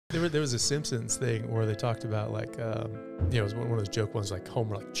There was a Simpsons thing where they talked about like, it was one of those joke ones like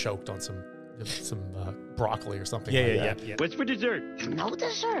Homer like choked on some broccoli or something. Yeah. What's for dessert? No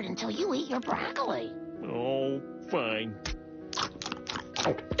dessert until you eat your broccoli. Oh, fine.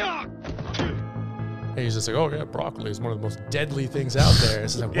 And he's just like, oh yeah, broccoli is one of the most deadly things out there.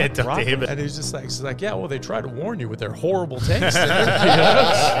 It's like, what, broccoli? And he's just like, yeah, well, they try to warn you with their horrible taste.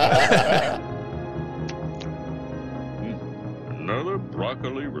 Another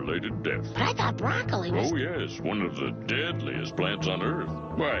broccoli-related death. But I thought broccoli was... Oh, yes, one of the deadliest plants on Earth.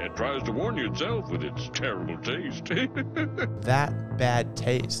 Why, it tries to warn you itself with its terrible taste. That bad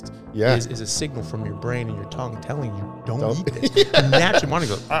taste is a signal from your brain and your tongue telling you don't eat this. You naturally want to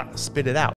go, spit it out.